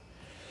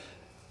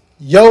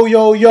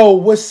Yo,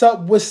 what's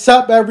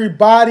up,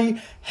 everybody?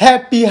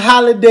 Happy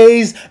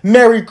holidays,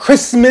 Merry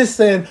Christmas,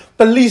 and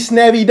Feliz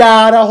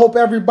Navidad. I hope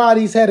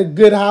everybody's had a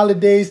good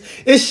holidays.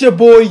 It's your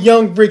boy,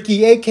 Young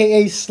Ricky,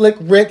 aka Slick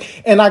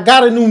Rick, and I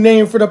got a new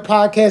name for the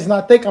podcast, and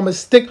I think I'm going to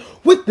stick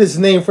with this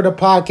name for the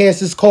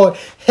podcast. It's called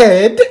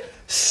Head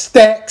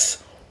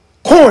Stacks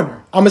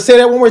Corner. I'm going to say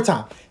that one more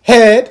time.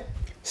 Head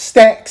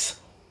Stacks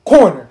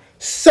Corner.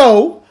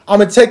 So, I'm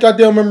going to take y'all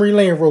down memory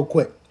lane real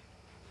quick.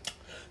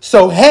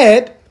 So,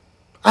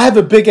 I have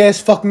a big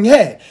ass fucking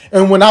head.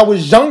 And when I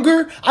was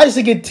younger, I used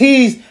to get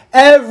teased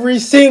every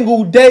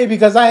single day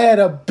because I had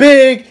a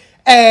big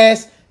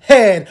ass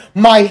head.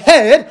 My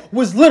head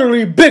was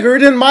literally bigger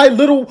than my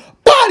little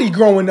body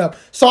growing up.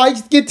 So I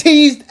used to get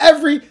teased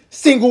every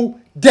single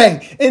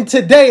day. And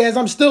today, as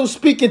I'm still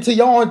speaking to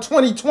y'all in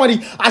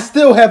 2020, I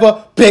still have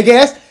a big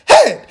ass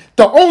head.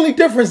 The only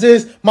difference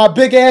is my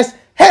big ass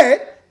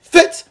head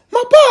fits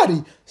my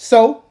body.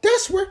 So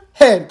that's where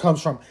head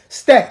comes from.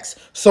 Stacks.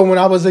 So when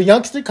I was a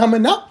youngster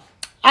coming up,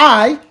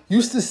 I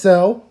used to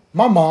sell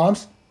my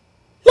mom's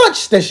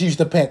lunch that she used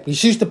to pack me.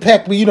 She used to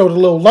pack me, the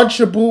little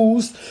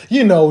Lunchables,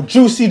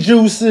 juicy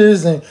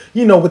juices, and,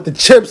 with the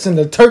chips and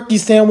the turkey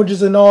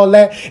sandwiches and all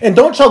that. And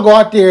don't y'all go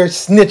out there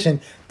snitching,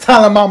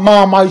 telling my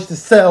mom I used to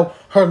sell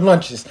her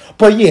lunches.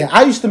 But yeah,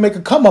 I used to make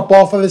a come up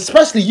off of it,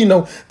 especially,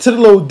 to the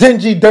little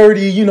dingy,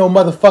 dirty,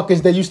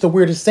 motherfuckers that used to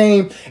wear the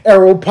same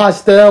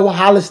Aeropostale,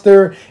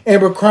 Hollister,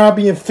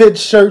 Abercrombie and Fitch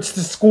shirts to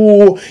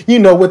school,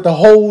 with the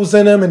holes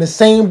in them and the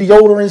same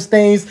deodorant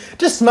stains,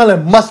 just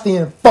smelling musty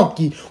and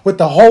funky with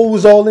the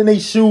holes all in their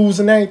shoes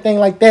and everything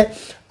like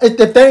that.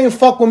 If they ain't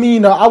fuck with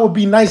me, I would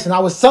be nice and I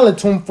would sell it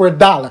to them for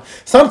 $1.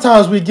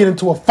 Sometimes we get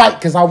into a fight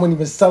because I wouldn't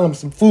even sell them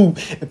some food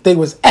if they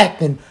was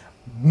acting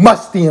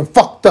musty and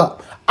fucked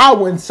up. I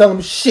wouldn't sell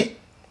them shit.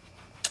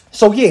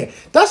 So yeah,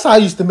 that's how I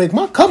used to make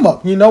my come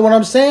up. You know what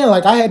I'm saying?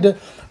 Like I had to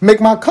make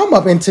my come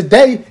up. And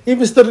today,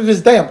 even still to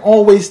this day, I'm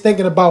always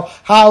thinking about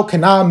how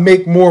can I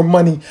make more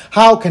money?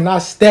 How can I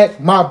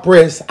stack my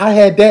breads? I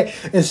had that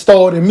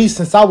installed in me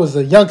since I was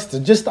a youngster.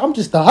 I'm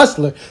just a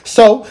hustler.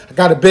 So I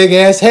got a big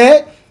ass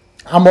head.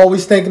 I'm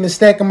always thinking of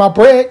stacking my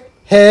bread.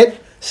 Head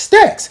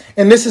stacks.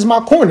 And this is my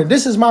corner.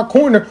 This is my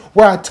corner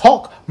where I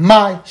talk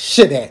my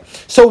shit at.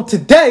 So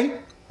today,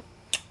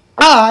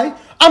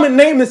 I'm going to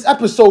name this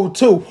episode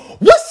too.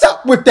 What's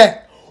up with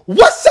that?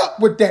 What's up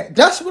with that?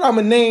 That's what I'm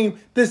going to name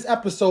this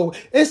episode.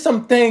 It's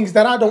some things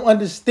that I don't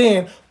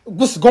understand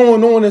what's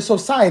going on in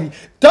society.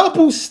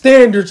 Double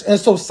standards in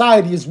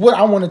society is what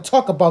I want to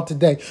talk about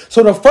today.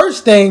 So the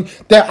first thing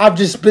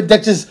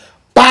that just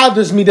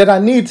bothers me that I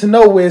need to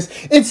know is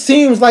it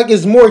seems like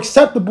it's more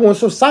acceptable in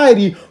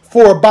society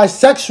for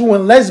bisexual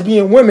and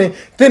lesbian women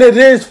than it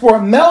is for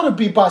a male to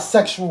be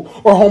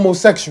bisexual or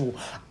homosexual.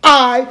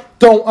 I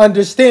don't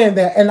understand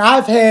that. And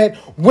I've had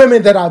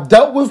women that I've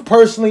dealt with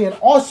personally and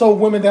also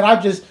women that I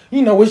just,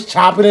 was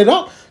chopping it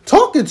up,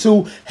 talking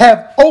to,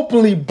 have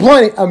openly,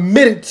 bluntly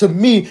admitted to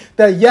me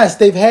that yes,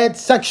 they've had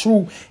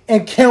sexual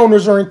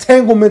encounters or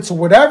entanglements or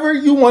whatever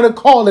you want to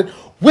call it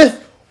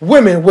with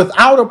women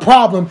without a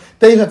problem.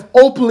 They have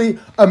openly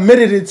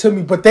admitted it to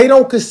me, but they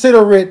don't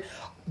consider it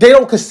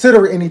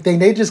anything.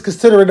 They just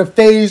consider it a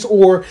phase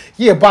or,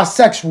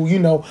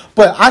 bisexual,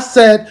 But I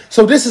said,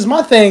 so this is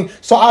my thing.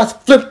 So I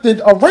flipped it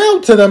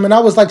around to them and I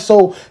was like,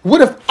 so what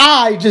if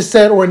I just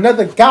said, or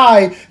another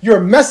guy you're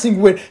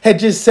messing with had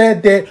just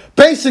said that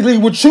basically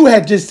what you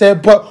had just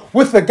said, but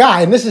with a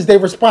guy. And this is their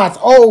response.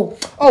 Oh,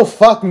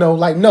 fuck no.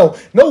 Like, no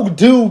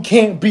dude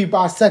can't be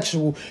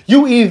bisexual.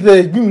 You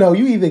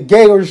either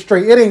gay or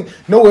straight. It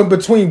ain't no in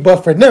between.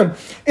 But for them,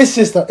 it's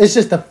just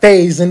a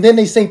phase. And then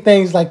they say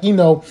things like,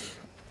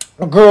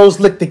 girls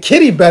lick the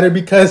kitty better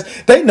because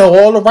they know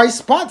all the right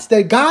spots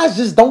that guys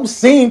just don't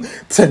seem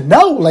to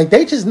know. Like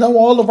they just know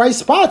all the right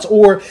spots,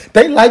 or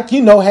they like,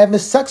 having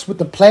sex with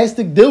the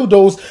plastic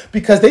dildos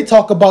because they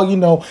talk about,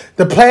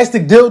 the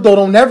plastic dildo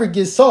don't ever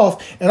get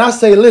soft. And I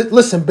say,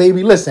 listen,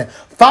 baby, listen,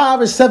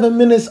 5 or 7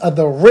 minutes of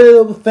the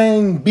real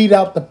thing beat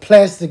out the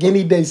plastic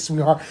any day,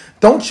 sweetheart.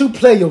 Don't you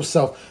play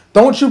yourself.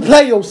 Don't you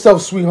play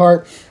yourself,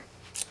 sweetheart.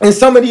 And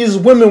some of these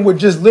women would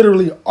just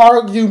literally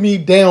argue me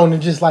down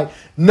and just like,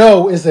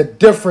 no, it's a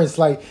difference.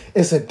 Like,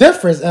 it's a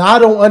difference. And I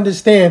don't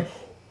understand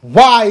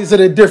why is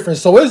it a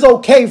difference. So it's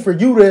okay for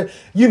you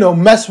to,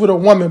 mess with a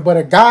woman. But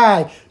a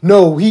guy,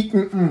 no,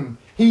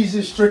 he's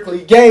just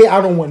strictly gay. I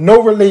don't want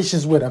no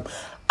relations with him.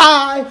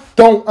 I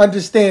don't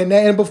understand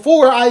that. And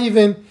before I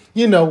even,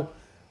 go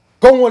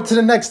on to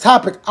the next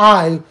topic,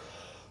 I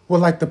would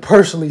like to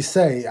personally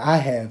say I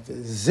have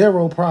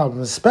zero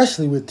problems,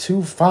 especially with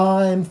two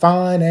fine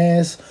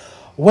ass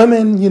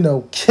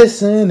women,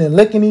 kissing and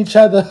licking each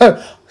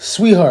other.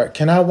 Sweetheart,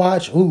 can I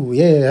watch? Ooh,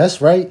 yeah,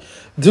 that's right.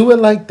 Do it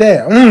like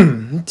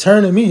that.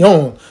 Turning me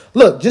on.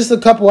 Look, just a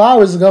couple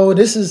hours ago,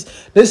 this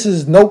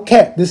is no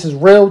cap. This is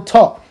real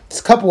talk.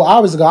 a couple of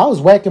hours ago, I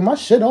was whacking my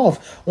shit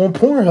off on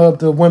Pornhub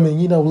to women,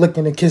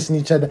 licking and kissing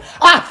each other.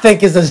 I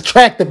think it's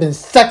attractive and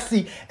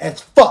sexy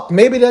as fuck.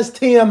 Maybe that's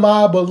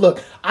TMI, but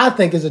look, I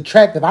think it's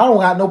attractive. I don't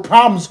got no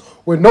problems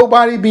with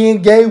nobody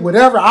being gay,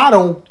 whatever. I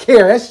don't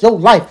care. That's your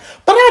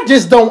life. But I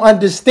just don't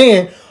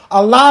understand.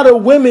 A lot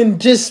of women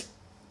just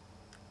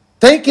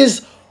think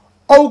it's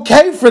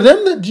okay for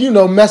them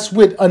to, mess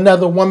with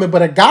another woman,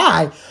 but a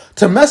guy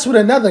to mess with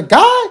another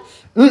guy?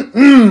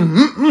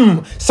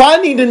 So I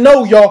need to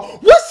know, y'all,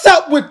 what's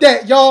up with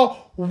that,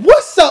 y'all?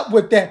 What's up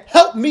with that?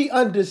 Help me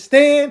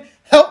understand.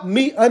 Help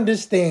me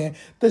understand.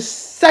 The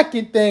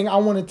second thing I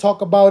want to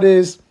talk about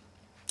is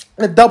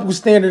the double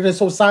standard in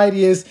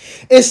society is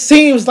it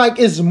seems like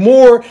it's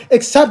more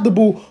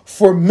acceptable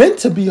for men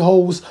to be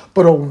hoes,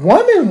 but a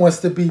woman wants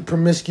to be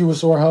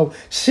promiscuous or a hoe.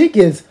 She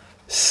gets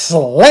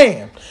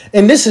slammed.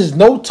 And this is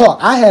no talk.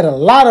 I had a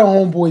lot of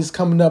homeboys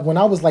coming up when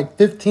I was like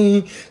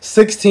 15,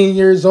 16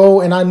 years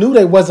old, and I knew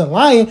they wasn't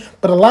lying,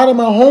 but a lot of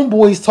my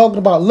homeboys talking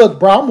about, look,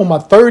 bro, I'm on my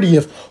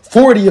 30th,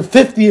 40th,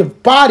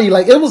 50th body.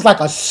 Like, it was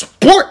like a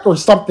sport or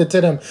something to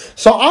them.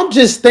 So I'm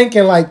just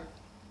thinking like,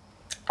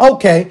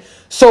 okay,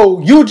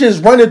 so you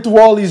just running through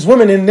all these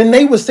women, and then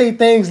they would say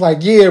things like,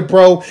 yeah,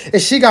 bro,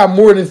 if she got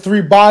more than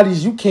 3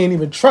 bodies, you can't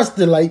even trust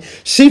her. Like,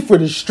 she for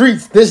the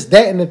streets, this,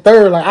 that, and the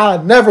third. Like,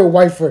 I'd never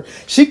wife her.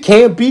 She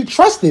can't be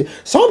trusted.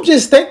 So I'm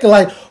just thinking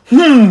like,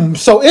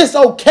 so it's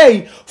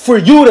okay for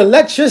you to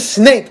let your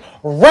snake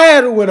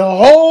rattle in a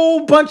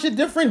whole bunch of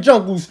different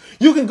jungles.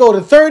 You can go to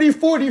 30,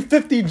 40,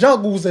 50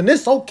 jungles, and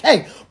it's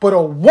okay. But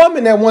a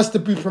woman that wants to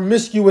be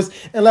promiscuous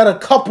and let a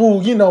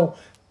couple,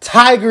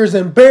 tigers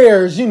and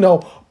bears,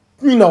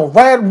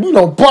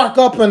 bark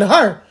up in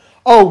her.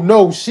 Oh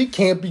no, she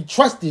can't be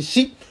trusted.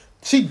 She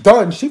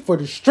done. She for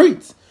the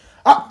streets.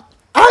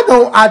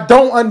 I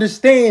don't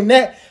understand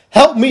that.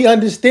 Help me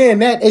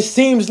understand that. It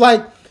seems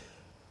like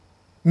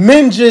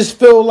men just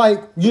feel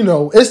like,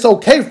 it's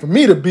okay for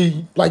me to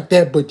be like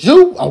that, but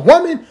you, a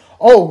woman,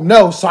 oh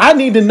no. So I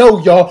need to know,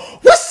 y'all,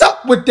 what's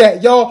up with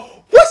that,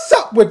 y'all? What's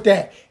up with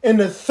that? And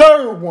the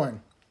third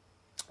one,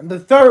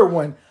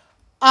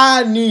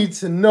 I need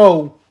to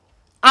know.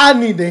 I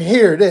need to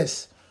hear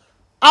this.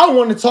 I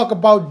want to talk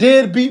about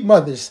deadbeat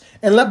mothers.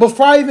 And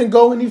before I even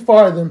go any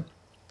farther,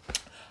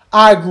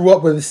 I grew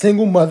up with a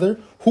single mother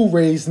who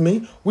raised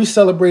me. We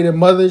celebrated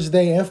Mother's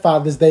Day and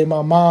Father's Day.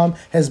 My mom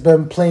has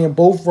been playing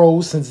both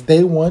roles since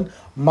day one,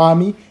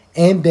 mommy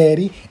and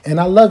daddy. And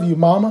I love you,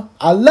 mama.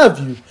 I love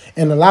you.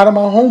 And a lot of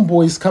my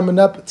homeboys coming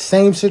up,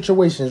 same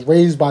situations,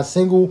 raised by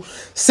single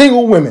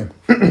women.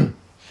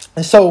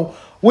 And so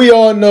we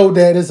all know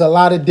that there's a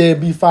lot of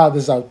deadbeat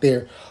fathers out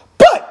there.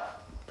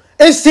 But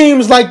it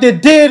seems like the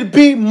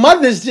deadbeat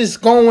mothers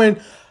just going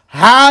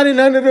hiding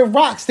under the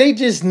rocks. They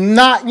just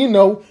not,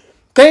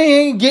 they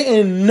ain't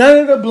getting none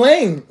of the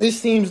blame. It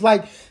seems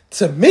like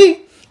to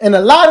me. And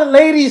a lot of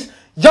ladies,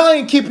 y'all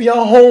ain't keeping your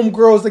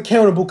homegirls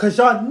accountable because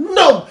y'all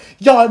know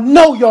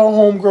your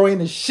homegirl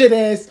ain't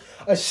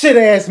a shit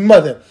ass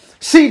mother.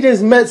 She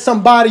just met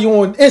somebody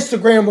on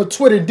Instagram or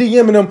Twitter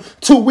DMing him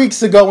 2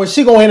 weeks ago, and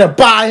she going to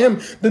buy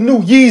him the new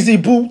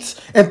Yeezy boots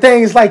and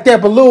things like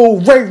that. But little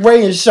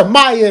Ray and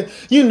Shamaya,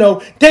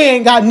 they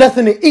ain't got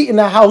nothing to eat in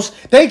the house.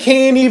 They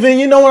can't even,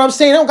 you know what I'm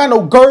saying? They don't got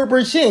no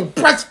Gerber. She ain't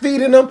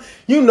breastfeeding them.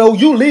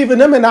 You leaving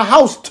them in the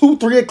house 2,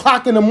 3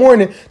 o'clock in the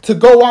morning to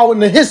go out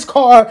into his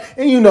car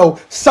and,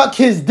 suck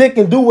his dick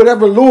and do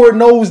whatever Lord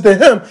knows to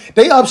him.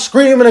 They up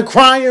screaming and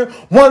crying,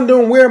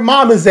 wondering where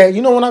mama's at.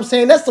 You know what I'm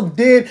saying? That's some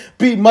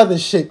deadbeat mother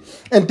shit.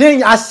 And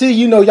then I see,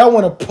 y'all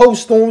want to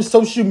post on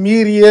social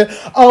media.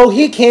 Oh,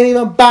 he can't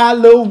even buy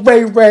little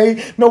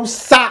Ray no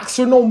socks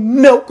or no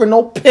milk or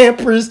no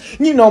Pampers.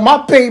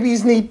 My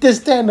babies need this,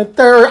 that, and the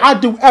third. I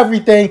do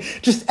everything.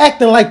 Just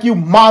acting like you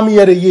mommy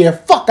of the year.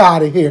 Fuck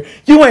out of here.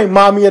 You ain't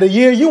mommy of the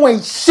year. You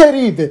ain't shit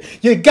either.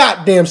 Your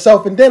goddamn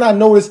self. And then I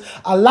noticed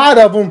a lot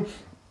of them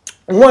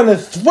want to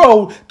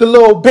throw the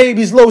little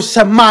babies, little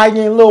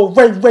Shamaya and little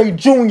Ray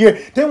Jr.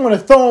 They want to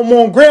throw them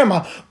on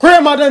grandma.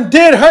 Grandma done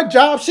did her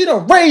job. She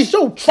done raised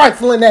your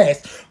trifling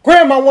ass.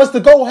 Grandma wants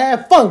to go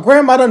have fun.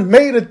 Grandma done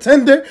made a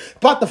tender,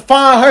 about to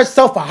find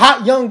herself a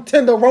hot young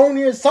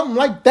tenderoni or something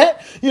like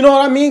that. You know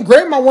what I mean?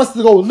 Grandma wants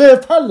to go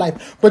live her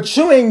life, but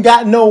you ain't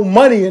got no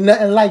money or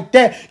nothing like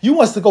that. You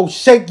wants to go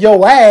shake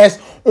your ass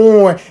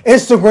on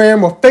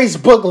Instagram or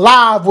Facebook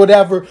Live,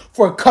 whatever,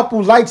 for a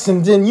couple likes,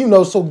 and then,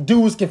 so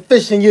dudes can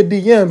fish in your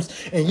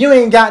DMs, and you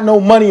ain't got no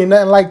money or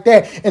nothing like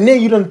that, and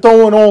then you done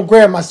throw it on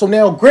grandma. So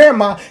now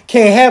grandma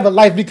can't have a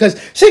life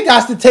because she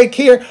got to take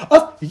care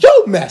of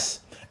your mess.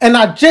 And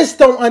I just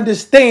don't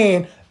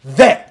understand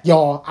that,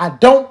 y'all. I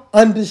don't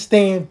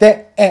understand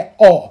that at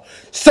all.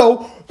 So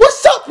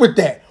what's up with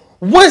that?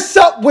 What's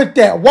up with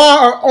that? Why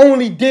are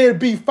only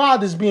deadbeat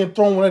fathers being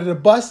thrown under the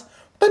bus,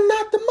 but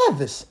not the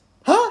mothers?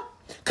 Huh?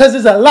 Because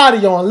there's a lot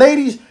of y'all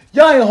ladies,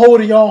 y'all ain't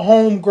holding y'all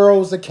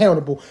homegirls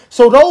accountable.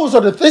 So those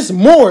are it's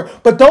more,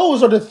 but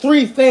those are the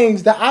 3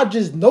 things that I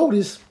just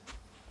noticed.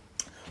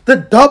 The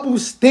double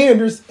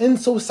standards in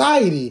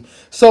society.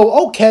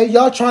 So, okay,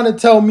 y'all trying to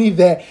tell me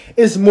that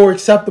it's more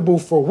acceptable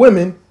for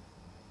women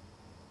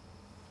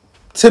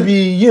to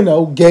be,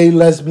 gay,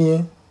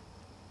 lesbian,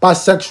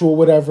 bisexual,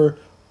 whatever.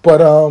 But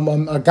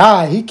a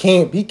guy, he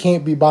can't be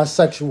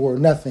bisexual or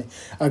nothing.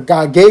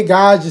 Gay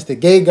guy, is just a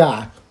gay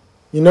guy.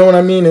 You know what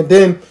I mean? And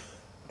then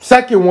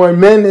second one,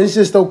 men, it's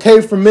just okay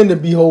for men to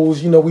be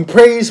hoes. We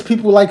praise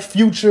people like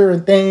Future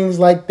and things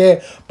like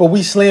that, but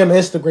we slam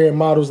Instagram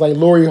models like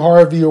Lori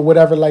Harvey or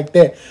whatever like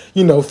that.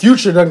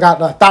 Future done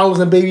got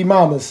 1,000 baby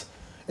mamas.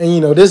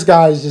 And, this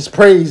guy is just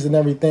praised and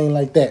everything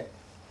like that.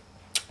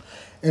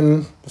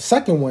 And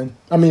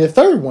the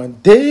third one,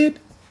 did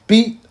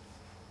beat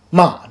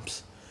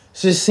moms.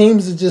 Just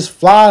seems to just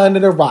fly under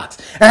the rocks.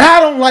 And I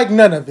don't like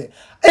none of it.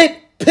 It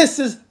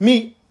pisses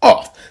me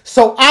off.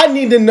 So I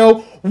need to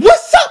know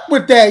what's up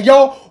with that,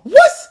 y'all.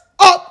 What's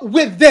up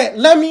with that?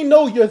 Let me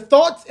know your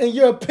thoughts and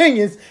your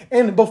opinions.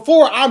 And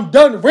before I'm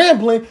done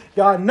rambling,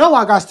 y'all know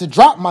I got to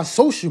drop my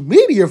social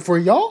media for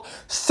y'all.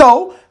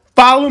 So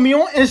follow me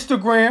on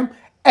Instagram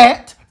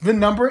at the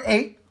number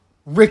 8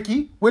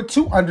 Ricky with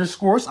 2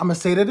 underscores. I'm going to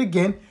say that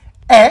again.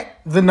 At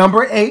the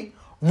number 8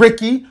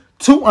 Ricky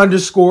 2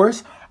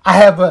 underscores. I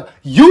have a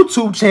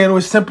YouTube channel.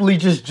 It's simply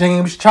just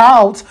James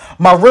Childs.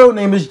 My real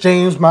name is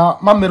James.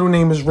 My middle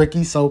name is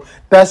Ricky. So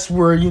that's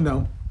where,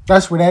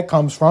 that's where that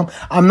comes from.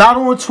 I'm not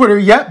on Twitter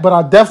yet, but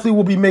I definitely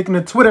will be making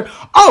a Twitter.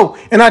 Oh,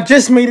 and I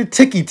just made a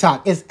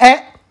TikTok. It's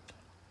at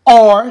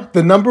R,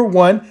 the number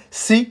 1,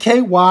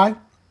 CKY,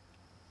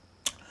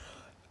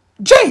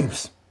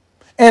 James.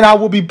 And I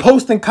will be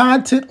posting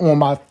content on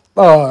my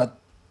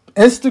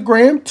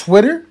Instagram,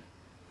 Twitter,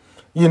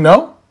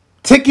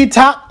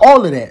 TikTok,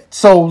 all of that.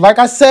 So, like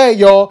I said,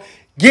 y'all,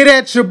 get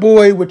at your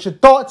boy with your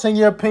thoughts and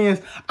your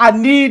opinions. I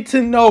need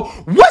to know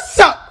what's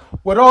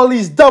up with all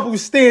these double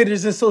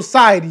standards in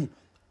society.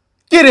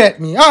 Get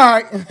at me. All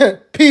right.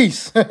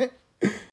 Peace.